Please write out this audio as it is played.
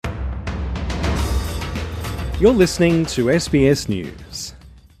You're listening to SBS News.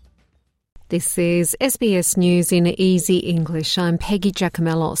 This is SBS News in Easy English. I'm Peggy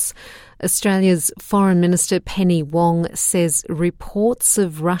Giacomellos. Australia's Foreign Minister Penny Wong says reports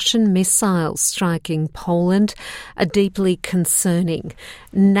of Russian missiles striking Poland are deeply concerning.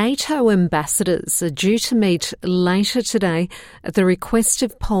 NATO ambassadors are due to meet later today at the request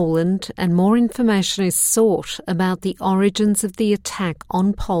of Poland, and more information is sought about the origins of the attack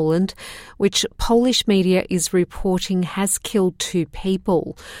on Poland, which Polish media is reporting has killed 2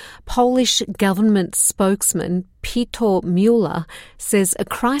 people. Polish government spokesman Peter Mueller says a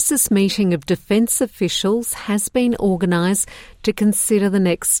crisis meeting of defence officials has been organised to consider the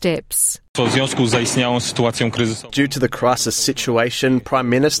next steps. Due to the crisis situation, Prime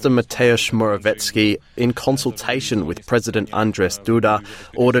Minister Mateusz Morawiecki, in consultation with President Andrzej Duda,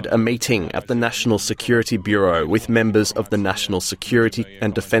 ordered a meeting at the National Security Bureau with members of the National Security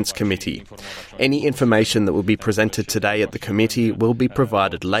and Defence Committee. Any information that will be presented today at the committee will be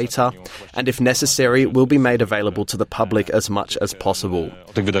provided later, and if necessary, will be made available to the public as much as possible.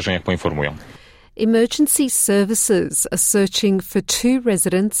 Emergency services are searching for 2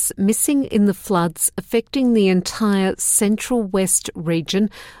 residents missing in the floods affecting the entire central west region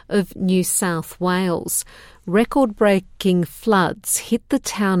of New South Wales. Record-breaking floods hit the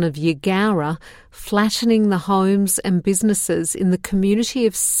town of Yagara, flattening the homes and businesses in the community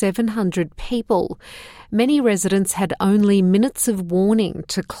of 700 people. Many residents had only minutes of warning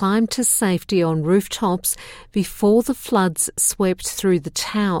to climb to safety on rooftops before the floods swept through the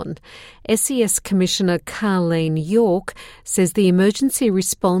town. SES Commissioner Carleen York says the emergency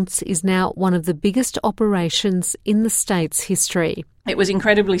response is now one of the biggest operations in the state's history. It was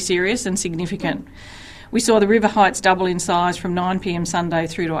incredibly serious and significant. We saw the river heights double in size from 9 p.m. Sunday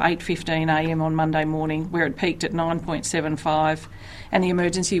through to 8:15 a.m. on Monday morning, where it peaked at 9.75, and the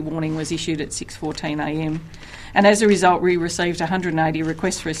emergency warning was issued at 6:14 a.m. And as a result, we received 180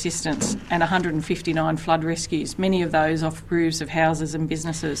 requests for assistance and 159 flood rescues, many of those off roofs of houses and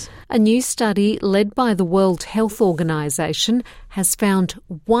businesses. A new study led by the World Health Organization has found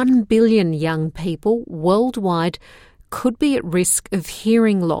 1 billion young people worldwide could be at risk of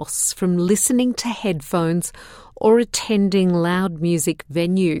hearing loss from listening to headphones or attending loud music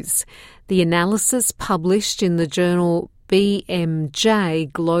venues. The analysis, published in the journal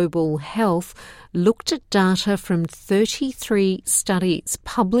BMJ Global Health, looked at data from 33 studies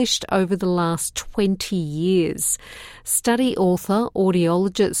published over the last 20 years. Study author,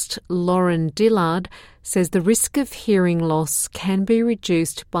 audiologist Lauren Dillard says the risk of hearing loss can be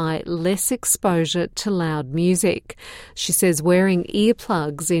reduced by less exposure to loud music. She says wearing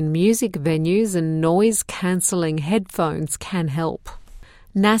earplugs in music venues and noise-cancelling headphones can help.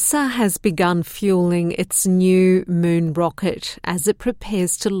 NASA has begun fueling its new moon rocket as it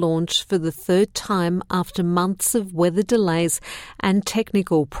prepares to launch for the 3rd time after months of weather delays and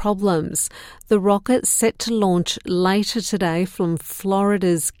technical problems. The rocket, set to launch later today from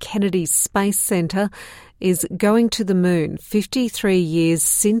Florida's Kennedy Space Center, is going to the moon 53 years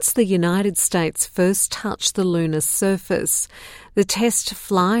since the United States first touched the lunar surface. The test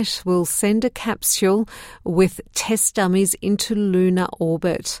flight will send a capsule with test dummies into lunar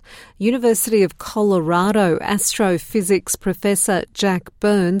orbit. University of Colorado astrophysics professor Jack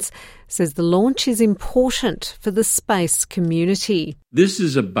Burns says the launch is important for the space community. This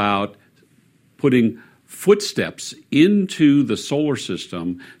is about putting footsteps into the solar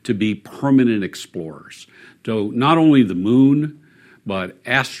system to be permanent explorers. So not only the moon, but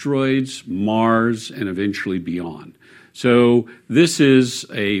asteroids, Mars, and eventually beyond. So this is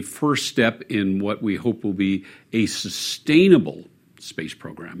a first step in what we hope will be a sustainable space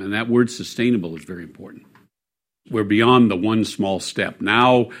program. And that word sustainable is very important. We're beyond the one small step.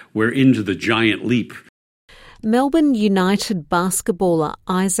 Now we're into the giant leap. Melbourne United basketballer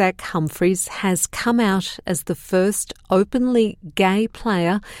Isaac Humphries has come out as the first openly gay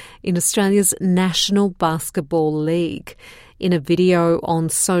player in Australia's National Basketball League. In a video on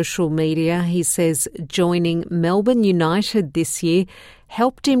social media, he says joining Melbourne United this year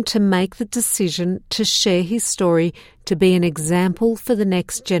helped him to make the decision to share his story to be an example for the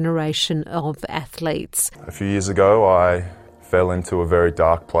next generation of athletes. A few years ago, I fell into a very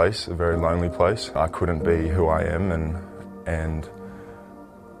dark place, a very lonely place. I couldn't be who I am, and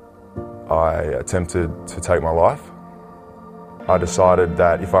I attempted to take my life. I decided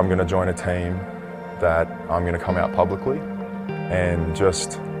that if I'm going to join a team, that I'm going to come out publicly and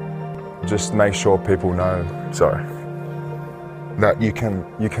just make sure people know, that you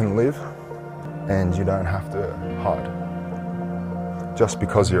can live and you don't have to hide just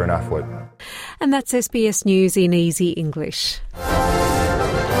because you're an athlete. And that's SBS News in Easy English.